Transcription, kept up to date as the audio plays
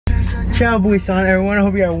Ciao Buisan everyone, I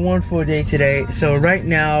hope you had a wonderful day today. So right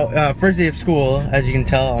now, first day of school, as you can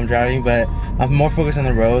tell I'm driving, but I'm more focused on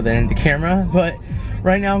the road than the camera. But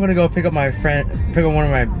right now I'm gonna go pick up my friend, pick up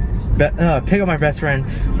my best friend,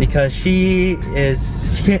 because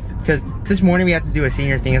because this morning we have to do a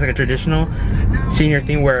senior thing. It's like a traditional senior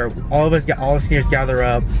thing where all the seniors gather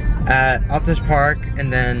up at Optimus Park,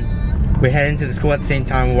 and then we head into the school at the same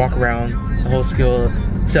time. We walk around the whole school,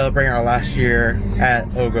 celebrating our last year at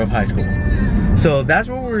Oak Grove High School. So that's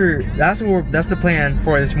the plan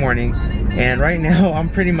for this morning. And right now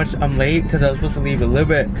I'm late because I was supposed to leave a little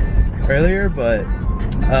bit earlier, but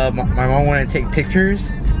my mom wanted to take pictures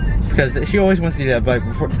because she always wants to do that, but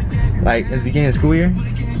before, like at the beginning of the school year.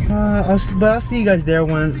 I'll see you guys there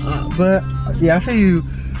when. But yeah, I'll show you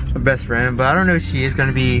my best friend, but I don't know if she is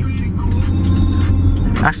gonna be.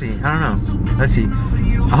 Actually, I don't know. Let's see.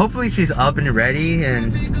 Hopefully she's up and ready,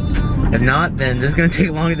 and if not, then this is gonna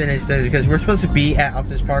take longer than expected because we're supposed to be at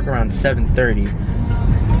Optimus Park around 7:30.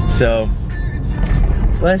 So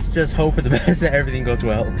let's just hope for the best that everything goes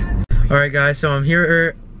well. All right, guys. So I'm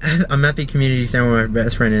here. I'm at the community center where my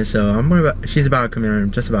best friend is. So she's about to come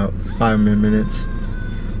in just about 5 minutes.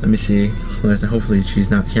 Let me see. Listen, hopefully she's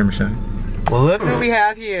not camera shy. Well, look who we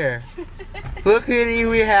have here. Look who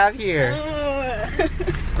we have here.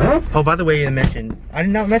 Oh, by the way, I did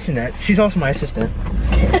not mention that. She's also my assistant.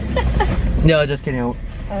 No, just kidding.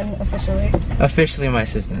 Officially? Officially my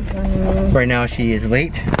assistant. Right now she is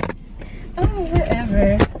late. Oh,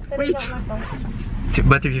 whatever. Wait.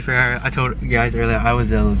 But to be fair, I told you guys earlier I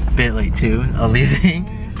was a bit late too, leaving.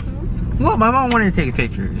 Well, my mom wanted to take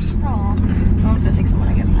pictures. Aw. Mom's gonna take some when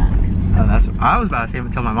I get back. I was about to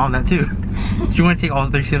tell my mom that too. She wanted to take all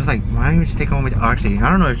 3 steps. Like, why don't you just take all the way? Actually, I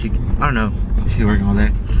don't know if she's working all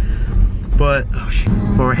day. But oh shit.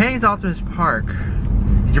 But we're heading to Optimus Park.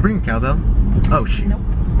 Did you bring a cowbell? Oh shoot. Nope.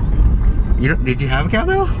 Did you have a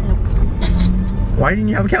cowbell? Nope. Why didn't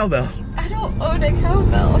you have a cowbell? I don't own a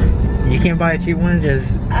cowbell. You can't buy a cheap one and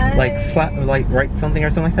just write something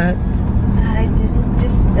or something like that? I didn't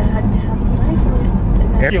just have the money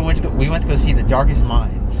for it. We went to go see The Darkest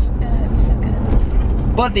Minds. Yeah, it was so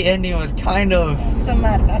good. But the ending was kind of... I'm so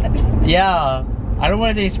mad about it. Yeah. I don't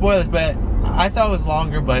want to say spoilers, but I thought it was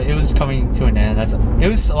longer, but it was coming to an end. It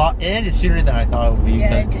ended sooner than I thought it would be.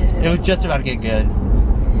 Yeah, it did. It was just about to get good.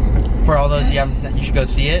 For all those you should go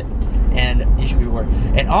see it, and you should be worried.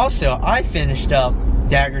 And also, I finished up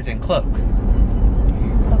Daggers and Cloak.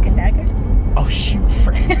 Cloak and Dagger? Oh shoot,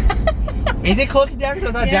 frick. Is it Cloak and Daggers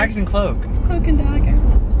or not? Yes, Daggers and Cloak? It's Cloak and Dagger.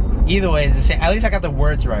 Either way, it's the same. At least I got the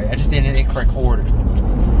words right. I just did it in the incorrect order.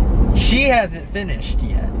 She hasn't finished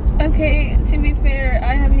yet. Okay, to be fair,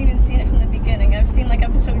 I haven't even seen it from the beginning. I've seen like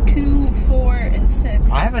episode 2, 4, and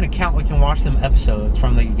 6. I have an account we can watch them episodes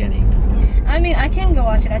from the beginning. I mean, I can go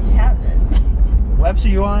watch it, I just haven't. What episode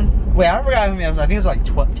are you on? Wait, I forgot how many episodes. I think it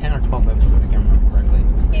was like 10 or 12 episodes, I can't remember correctly.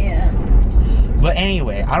 Yeah. But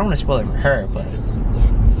anyway, I don't want to spoil it for her, but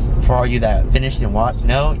for all you that finished and watched,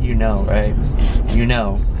 you know, right? You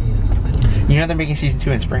know they're making season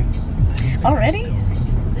 2 in spring. Already?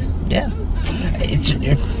 Yeah.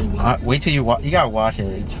 Wait till you gotta watch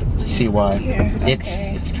it to see why. Yeah,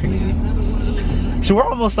 okay. It's crazy. So we're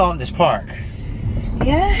almost on this park.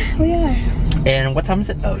 Yeah, we are. And what time is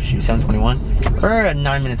it? Oh shoot, 7:21. We're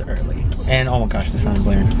 9 minutes early. And oh my gosh, the sun's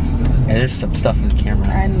blaring. And there's some stuff in the camera.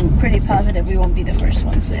 I'm pretty positive we won't be the first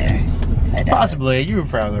ones there. Possibly. You were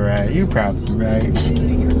probably right.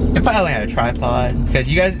 If I only had a tripod, because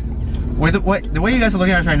you guys, the way you guys are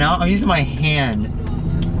looking at us right now, I'm using my hand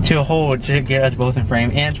to hold to get us both in frame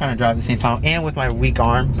and trying to drive at the same time, and with my weak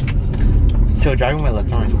arm. So driving with my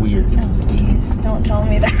left arm is weird. Oh please, don't tell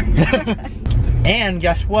me that. And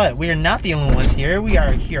guess what? We are not the only ones here. We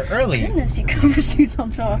are here early. Goodness, you cover speed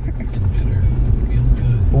bumps hard.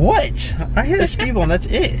 What? I hit a speed bump, that's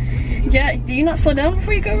it. Yeah, do you not slow down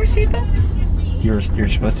before you go over speed bumps? You're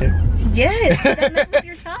supposed to? Yes, that messes up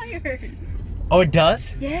your tires. Oh, it does?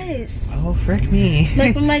 Yes. Oh, frick me.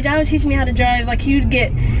 Like when my dad was teaching me how to drive, like he would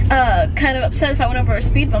get kind of upset if I went over a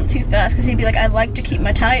speed bump too fast, because he'd be like, I'd like to keep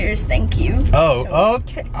my tires, thank you. Oh,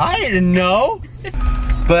 okay. I didn't know.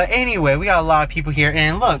 But anyway, we got a lot of people here,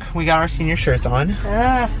 and look, we got our senior shirts on.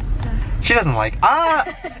 She doesn't like.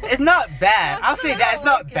 It's not bad. I'll say that it's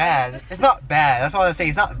not bad. It's not bad. That's all I say.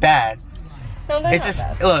 It's not bad. No, it's just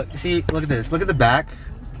bad. Look. See, look at this. Look at the back.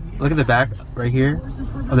 Look at the back right here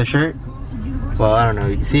of the shirt. Well, I don't know.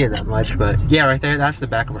 You can see it that much, but yeah, right there. That's the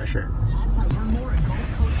back of our shirt.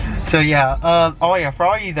 So yeah. Oh yeah. For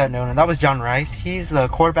all you that know, that was John Rice. He's the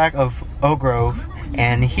quarterback of Oak Grove,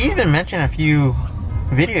 and he's been mentioned a few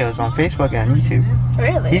videos on Facebook and YouTube.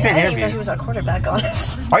 Really? He's been I didn't even know interviewed. he was our quarterback,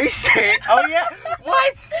 honestly. Are you serious? Oh yeah.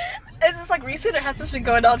 What? Is this like recent or has this been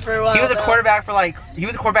going on for a while? He was a now? quarterback for like, he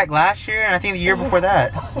was a quarterback last year and I think the year before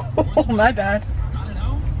that. Oh, my bad.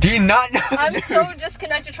 Do you not know? I'm so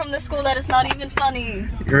disconnected from this school that it's not even funny.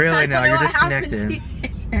 Really I now, don't you're know what happens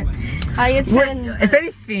disconnected. here. I attend. If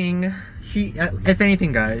anything, if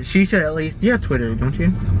anything, guys, she should at least. You have Twitter, don't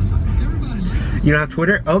you? You don't have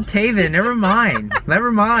Twitter? Okay, then never mind.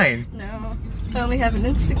 Never mind. No, I only have an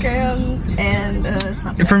Instagram and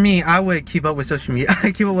something. For me, I would keep up with social media.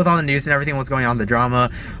 I keep up with all the news and everything, what's going on, the drama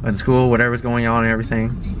in school, whatever's going on and everything.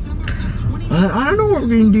 I don't know what we're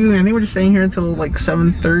gonna do. I think we're just staying here until like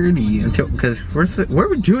 7:30 until because what are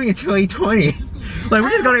we doing until 8:20? Like we're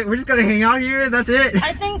just gonna hang out here. That's it.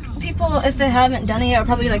 I think people, if they haven't done it yet, are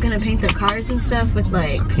probably like gonna paint their cars and stuff with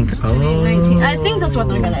like Pink. 2019. I think that's what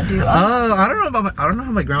they're gonna do. Oh, I don't know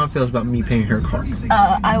how my grandma feels about me painting her car.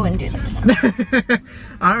 I wouldn't do that.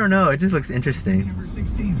 I don't know. It just looks interesting.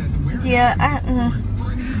 Yeah.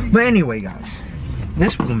 But anyway, guys,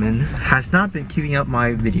 this woman has not been keeping up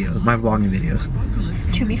my vlogging videos.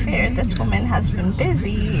 To be fair, this woman has been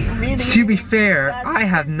busy. Really. To be fair, I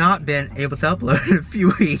have not been able to upload in a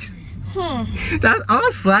few weeks. I'm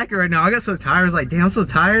a slacker right now. I got so tired. I was like, damn, I'm so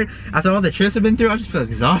tired. After all the trips I've been through, I just feel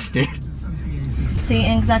exhausted. See,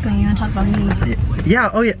 exactly. You want to talk about me? Yeah.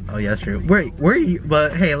 Oh yeah. Oh yeah. That's true. Where are you?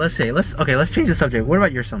 But hey, let's change the subject. What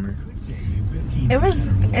about your summer? It was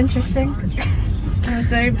interesting. I was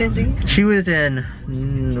very busy. She was in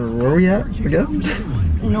where were we at?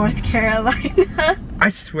 North Carolina. I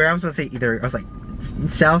swear I was gonna say either. I was like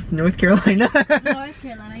South North Carolina. North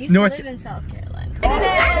Carolina. I used to live in South Carolina.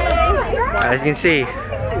 As you can see,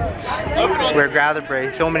 we're gathered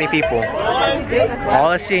by so many people.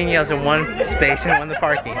 All the seniors in one space and one in the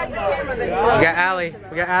parking. We got Allie.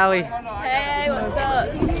 Hey, what's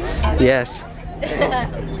up? Yes.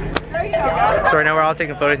 So right now we're all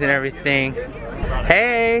taking photos and everything.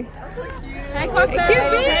 Hey! Hey,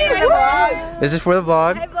 QB! This is for the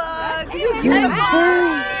vlog. Hey, vlog!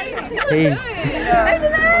 Hey!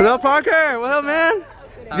 What's up, Parker? What up, man?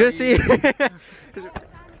 Good to see you.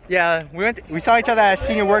 Yeah, we saw each other at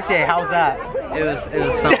senior work day. How's that? It was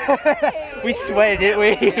something. We sweated, didn't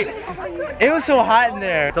we? It was so hot in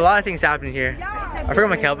there. There's a lot of things happening here. I forgot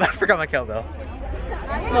my kettlebell.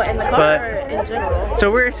 What, in the car or in general?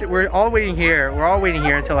 So we're all waiting here. We're all waiting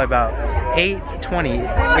here until about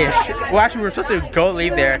 8:20-ish. Well, actually, we're supposed to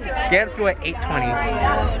leave there. Get to school at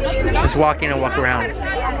 8:20. Just walk in and walk around.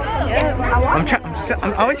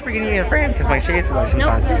 I'm always forgetting your friend because my shades are like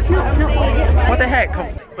sometimes. No. What the heck?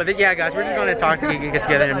 But yeah, guys, we're just going to talk to get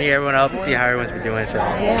together and meet everyone up and see how everyone's been doing. So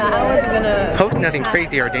Yeah, I wasn't gonna. hope nothing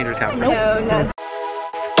crazy or dangerous happens. No.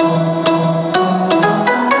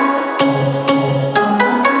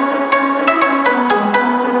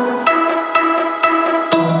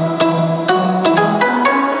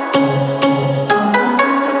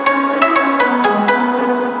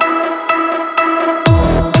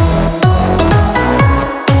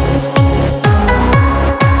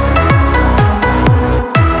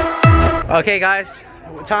 Okay, guys.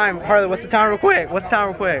 Harley, what's the time real quick?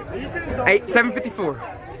 7:54.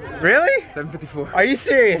 Really? 7:54. Are you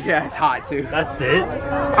serious? Yeah, it's hot too. That's it?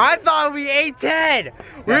 I thought it would be 8:10.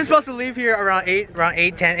 We were supposed to leave here around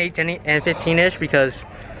 8:10 and 15-ish because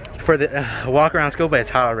for the walk around school, but it's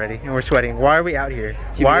hot already and we're sweating. Why are we out here?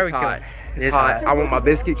 QB, Why are it's we hot. It's hot. I want my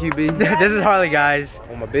biscuit, QB. This is Harley, guys. I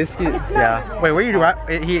want my biscuit. Yeah. Wait, where you do? Wait,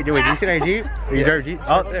 do you see that Jeep? Are you driving Jeep?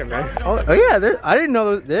 Oh, there, man. Oh yeah. I didn't know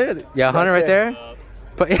those. There. Yeah, Hunter right there.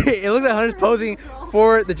 But it looks like Hunter's posing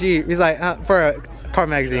for the Jeep. He's like for a car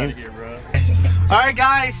magazine. All right,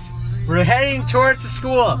 guys, we're heading towards the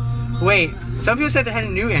school. Wait, some people said they had a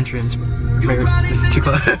new entrance. Wait, this is too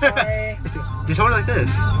close. Just hold it like this.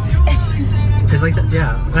 It's like that.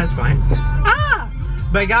 Yeah, that's fine. Ah!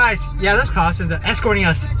 But guys, yeah, those cops are escorting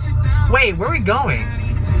us. Wait, where are we going?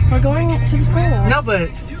 We're going to the school. No, but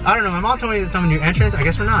I don't know. My mom told me that some new entrance. I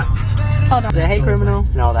guess we're not. Hold on. Say, hey, criminal,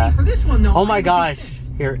 and all that. Oh my gosh.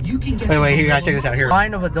 Here. Wait, here, you gotta check this out. Here.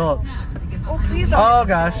 Line of adults. Oh, please don't. Oh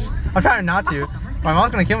gosh. I'm trying not to. My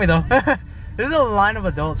mom's gonna kill me though. This is a line of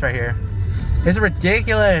adults right here. It's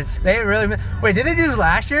ridiculous. They really. Wait, did they do this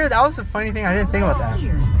last year? That was a funny thing. I didn't think about that.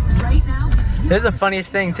 This is the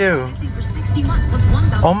funniest thing too.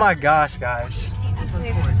 Oh my gosh, guys.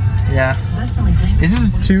 Yeah. This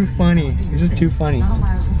is too funny. This is too funny.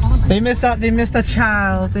 They missed out. They missed a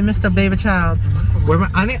child. They missed a baby child. Where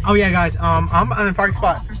am I? Oh yeah, guys. I'm in parking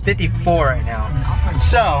spot 54 right now.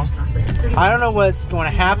 So I don't know what's going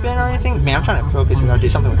to happen or anything. Man, I'm trying to focus and do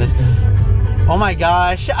something with this. Oh my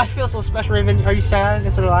gosh, I feel so special, Raven. Are you sad?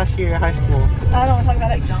 It's our last year of high school. I don't want to talk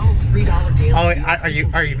about it. Oh,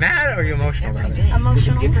 are you mad or are you emotional about it?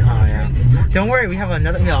 Emotional. Oh yeah. Don't worry, we have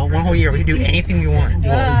another, one whole year. We can do anything we want.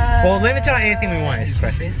 Well, limited on anything we want is the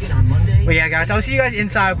question. But yeah, guys, I'll see you guys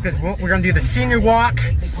inside because we're gonna do the senior walk.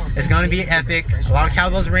 It's gonna be epic. A lot of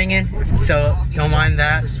cowbells ringing, so don't mind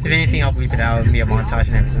that. If anything, I'll bleep it out. It'll be a montage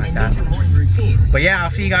and everything like that. But yeah, I'll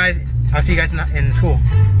see you guys in school.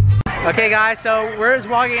 Okay guys, so we're just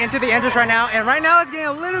walking into the entrance right now, and right now it's getting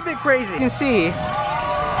a little bit crazy. You can see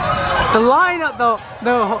the line up, the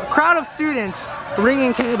crowd of students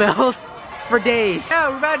ringing cowbells for days. Yeah,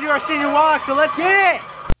 we're about to do our senior walk, so let's get it!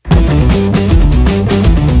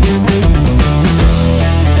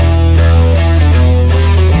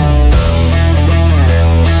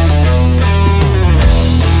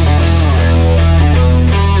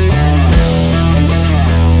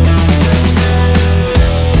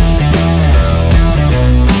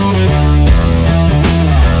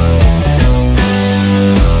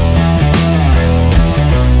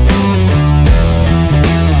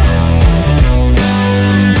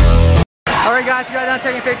 We got done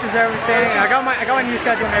taking pictures of everything. I got my new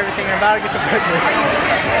schedule and everything. I'm about to get some pictures.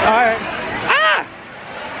 Alright. Ah!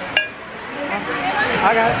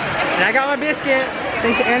 I got it. And I got my biscuit.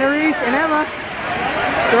 Thanks to Annalise and Emma.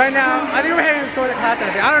 So right now, I think we're heading toward the class and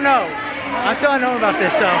everything. I don't know. I'm still unknown about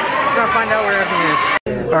this, so we're gonna find out where everything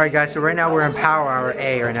is. Alright guys, so right now we're in Power Hour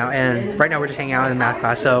A right now, and right now we're just hanging out in math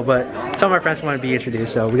class, so but some of my friends want to be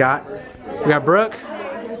introduced. So we got Brooke,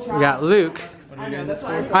 we got Luke. What are we doing this for?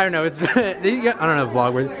 I don't know, it's I don't know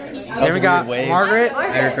vlog with. Then we got Margaret.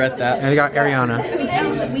 I regret that. And we got Ariana.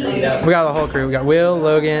 We got the whole crew. We got Will,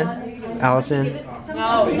 Logan, Allison.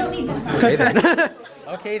 Okay then.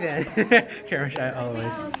 Okay then. Camera shy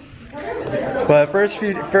always. But first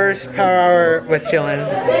Power Hour was chilling.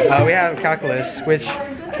 We had calculus, which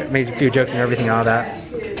made a few jokes and everything and all that.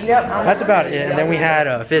 That's about it. And then we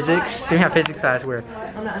had physics. Then we had physics class where,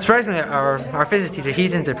 surprisingly, our physics teacher,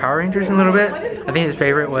 he's into Power Rangers a little bit. I think his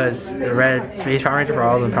favorite was the red Space Power Ranger for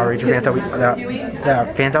all the Power Ranger fans that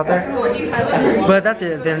fans out there. But that's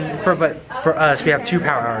it. Then for us, we have 2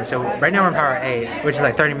 Power Hours. So right now we're in Power A, which is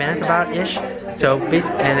like 30 minutes about-ish. So and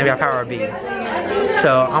then we have Power B.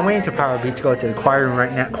 So I'm waiting to Power B to go to the choir room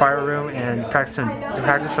right now, and practice some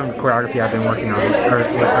choreography I've been working on earlier.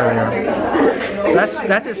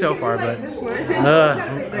 That's it so far, but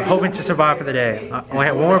I'm hoping to survive for the day. I only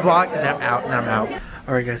have one more block and then I'm out.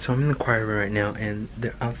 Alright guys, so I'm in the choir room right now, and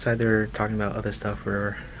outside they're talking about other stuff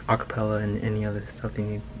or acapella and any other stuff they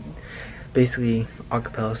need. Basically,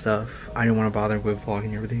 acapella stuff. I didn't want to bother with vlogging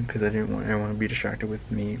and everything because I didn't want everyone to be distracted with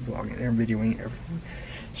me vlogging and videoing everything.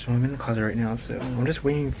 So I'm in the closet right now, so I'm just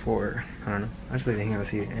waiting for, I don't know, I just like to hang out and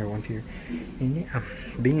see everyone's here. And yeah,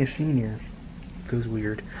 being a senior feels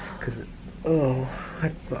weird because,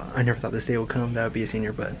 I never thought this day would come that I would be a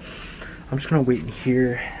senior, but I'm just gonna wait in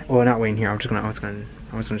here. Well, not wait in here. I'm just gonna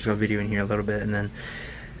video in here a little bit and then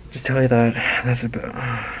just tell you that that's about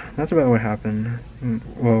what happened.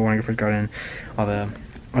 Well, when I first got in, all the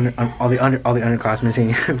underclassmen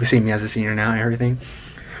see me as a senior now and everything.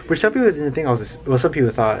 Which some people didn't think I was. Some people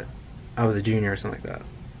thought I was a junior or something like that.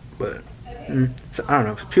 But so, I don't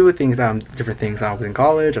know. People think different things. I was in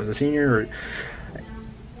college. I was a senior, or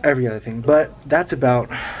every other thing. But that's about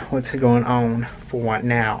what's going on for right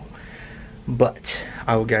now. But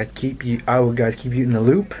I will guys keep you in the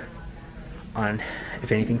loop on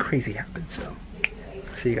if anything crazy happens. So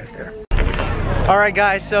see you guys there. All right,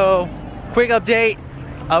 guys. So quick update.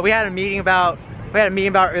 We had a meeting about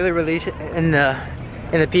early release in the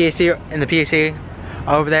PAC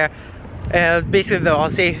over there, and basically they're all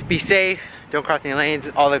be safe, don't cross any lanes,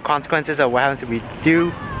 all the consequences of what happens if we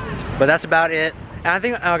do. But that's about it. And I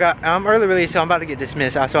think I'm early release, so I'm about to get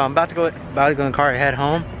dismissed. So I'm about to go in the car and head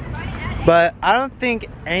home. But I don't think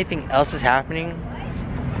anything else is happening.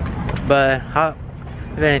 But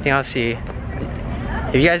if anything, I'll see.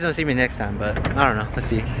 If you guys don't see me next time, but I don't know. Let's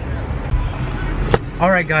see.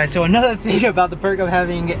 Alright guys, so another thing about the perk of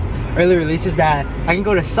having early release is that I can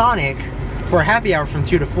go to Sonic for a happy hour from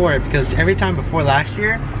 2 to 4, because every time before last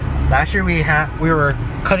year we were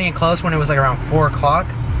cutting it close when it was like around 4 o'clock.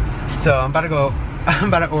 So I'm about to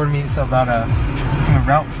order me about a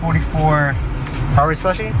Route 44 Power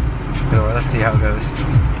Slushie. So let's see how it goes.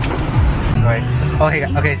 Right.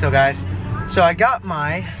 Okay, so guys, so I got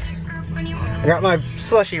my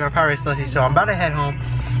slushie, my Power Slushie, so I'm about to head home.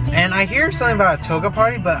 And I hear something about a toga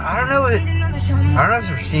party, but I don't know if it's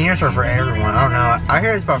for seniors or for everyone. I don't know. I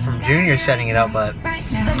hear it's about from juniors setting it up, but I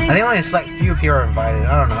think only a select few people are invited.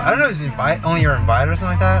 I don't know. I don't know if it's only you're invited or something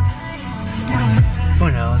like that. Who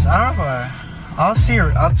knows? I don't know I'll see.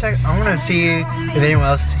 I'll check. I'm gonna see if anyone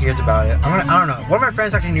else hears about it. I don't know. One of my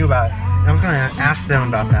friends actually knew about it. I'm gonna ask them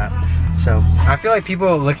about that. So I feel like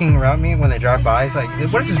people looking around me when they drive by is like,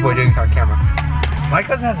 what is this boy doing with our camera? My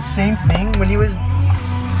cousin had the same thing when he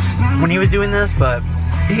was doing this, but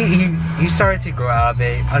he started to grow out of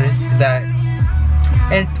it.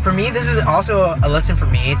 And for me, this is also a lesson for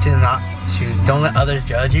me to don't let others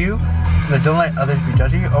judge you. Don't let others be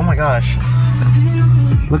judging you. Oh my gosh.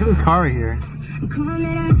 Look at this car right here.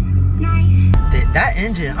 That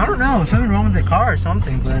engine, I don't know, something wrong with the car or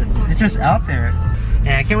something, but it's just out there. And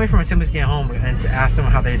I can't wait for my siblings to get home and to ask them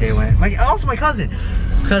how their day went. Also my cousin,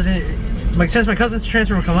 since my cousin's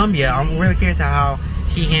transferred from Colombia, I'm really curious how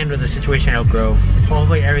he handled the situation at Oak Grove.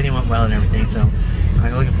 Hopefully everything went well and everything, so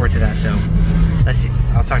I'm looking forward to that. So let's see.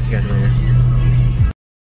 I'll talk to you guys later.